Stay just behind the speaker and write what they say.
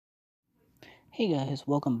Hey guys,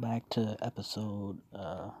 welcome back to the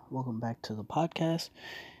podcast.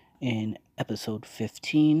 In episode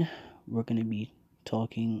 15, we're going to be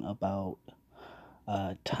talking about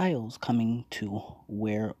tiles coming to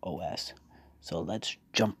Wear OS. So let's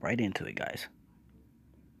jump right into it, guys.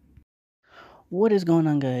 What is going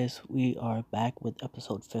on, guys? We are back with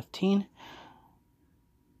episode 15.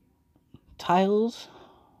 Tiles,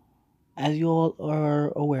 as you all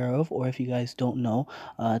are aware of, or if you guys don't know,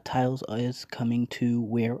 Tiles is coming to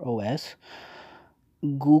Wear OS.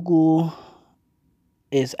 Google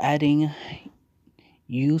is adding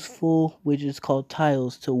useful widgets called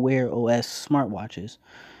tiles to Wear OS smartwatches.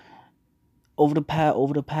 Over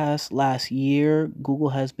the past last year, Google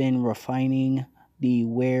has been refining the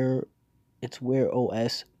Wear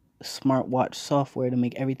OS smartwatch software to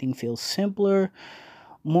make everything feel simpler,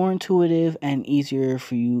 more intuitive, and easier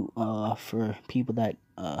for you for people that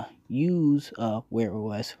use Wear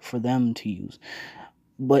OS for them to use.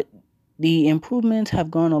 But the improvements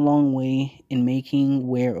have gone a long way in making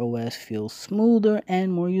Wear OS feel smoother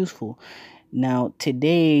and more useful. Now,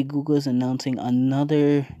 today, Google is announcing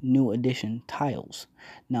another new addition, Tiles.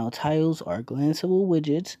 Now, Tiles are glanceable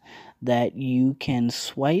widgets that you can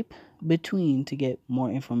swipe between to get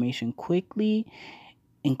more information quickly,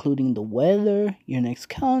 including the weather, your next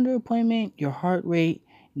calendar appointment, your heart rate,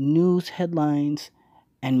 news headlines,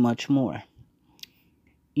 and much more.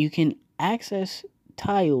 You can access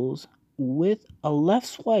Tiles with a left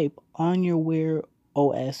swipe on your Wear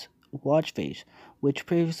OS watch face, which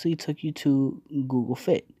previously took you to Google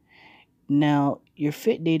Fit. Now, your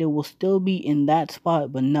Fit data will still be in that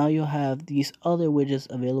spot, but now you'll have these other widgets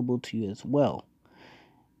available to you as well.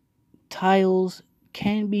 Tiles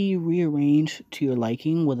can be rearranged to your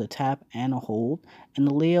liking with a tap and a hold, and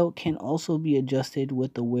the layout can also be adjusted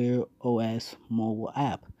with the Wear OS mobile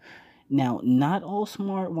app. Now, not all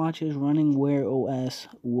smartwatches running Wear OS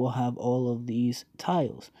will have all of these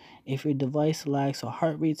tiles. If your device lacks a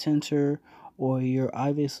heart rate sensor, or you're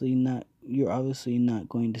obviously not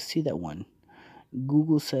going to see that one.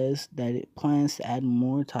 Google says that it plans to add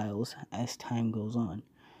more tiles as time goes on.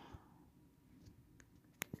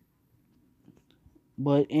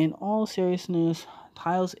 But in all seriousness,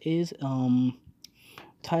 tiles is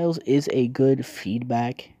a good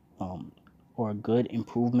feedback or a good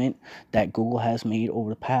improvement that Google has made over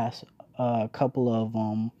the past couple of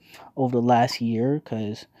over the last year,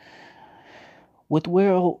 because with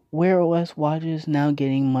Wear OS watches now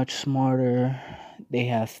getting much smarter, they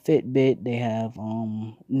have Fitbit, they have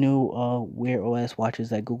new Wear OS watches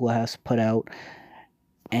that Google has put out,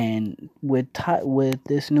 and with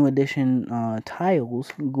this new addition,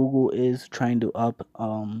 Tiles, Google is trying to up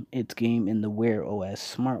its game in the Wear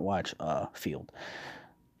OS smartwatch field.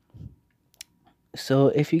 So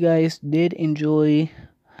if you guys did enjoy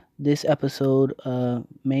this episode,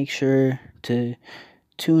 make sure to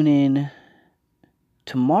tune in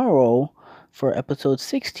tomorrow for episode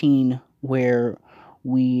 16, where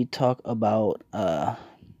we talk about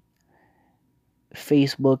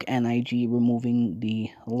Facebook and IG removing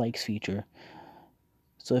the likes feature.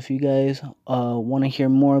 So if you guys want to hear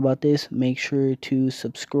more about this, make sure to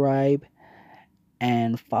subscribe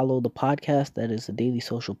and follow the podcast. That is the Daily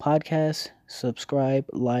Social Podcast. Subscribe,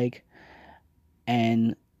 like,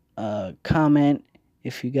 and comment.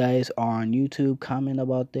 If you guys are on YouTube, comment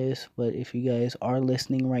about this. But if you guys are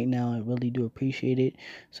listening right now, I really do appreciate it.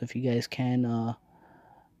 So if you guys can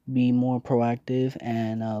be more proactive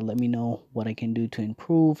and let me know what I can do to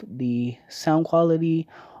improve the sound quality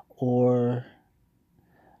or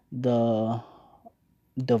the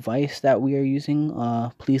device that we are using,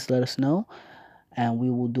 please let us know, and we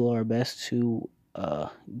will do our best to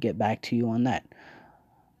get back to you on that.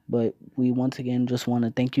 But we once again just want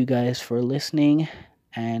to thank you guys for listening,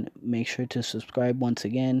 and make sure to subscribe once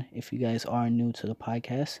again if you guys are new to the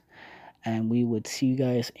podcast, and we would see you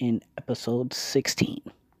guys in episode 16.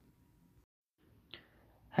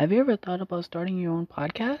 Have you ever thought about starting your own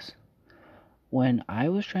podcast? When I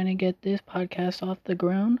was trying to get this podcast off the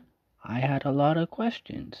ground, I had a lot of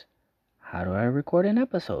questions. How do I record an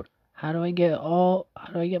episode? How do I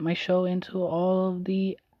get my show into all of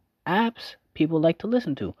the apps people like to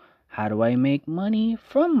listen to? How do I make money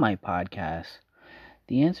from my podcast?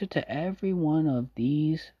 The answer to every one of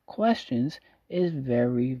these questions is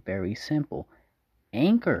very, very simple.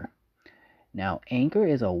 Anchor. Now, Anchor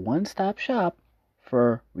is a one-stop shop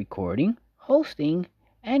for recording, hosting,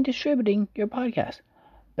 and distributing your podcast.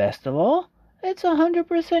 Best of all, it's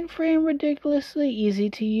 100% free and ridiculously easy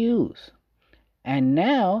to use. And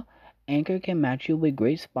now, Anchor can match you with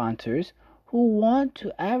great sponsors who want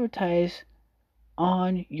to advertise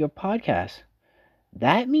on your podcast.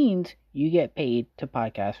 that means you get paid to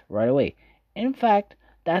podcast right away. In fact,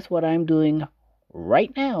 that's what I'm doing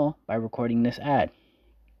right now by recording this ad.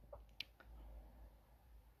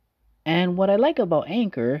 And what I like about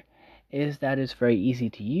Anchor is that it's very easy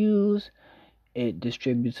to use. It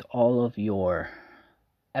distributes all of your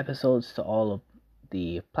episodes to all of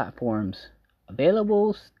the platforms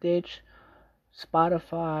available: Stitch,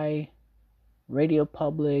 Spotify, Radio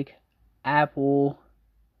Public, Apple,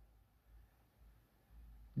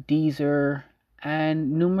 Deezer,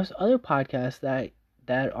 and numerous other podcasts that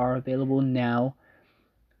are available now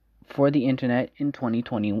for the internet in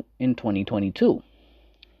 2022.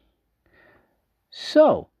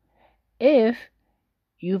 So, if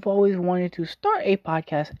you've always wanted to start a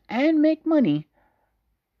podcast and make money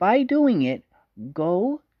by doing it,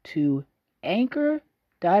 go to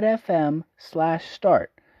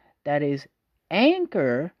anchor.fm/start. That is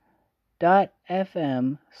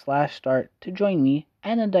anchor.fm/start to join me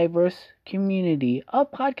and a diverse community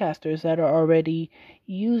of podcasters that are already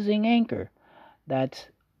using Anchor. That's,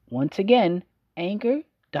 once again,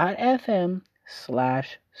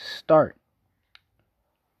 anchor.fm/start.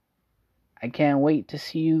 I can't wait to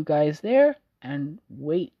see you guys there and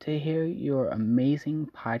wait to hear your amazing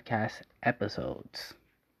podcast episodes.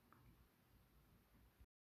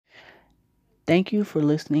 Thank you for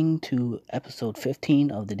listening to episode 15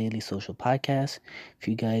 of the Daily Social Podcast. If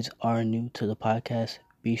you guys are new to the podcast,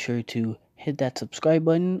 be sure to hit that subscribe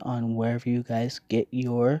button on wherever you guys get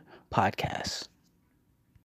your podcasts.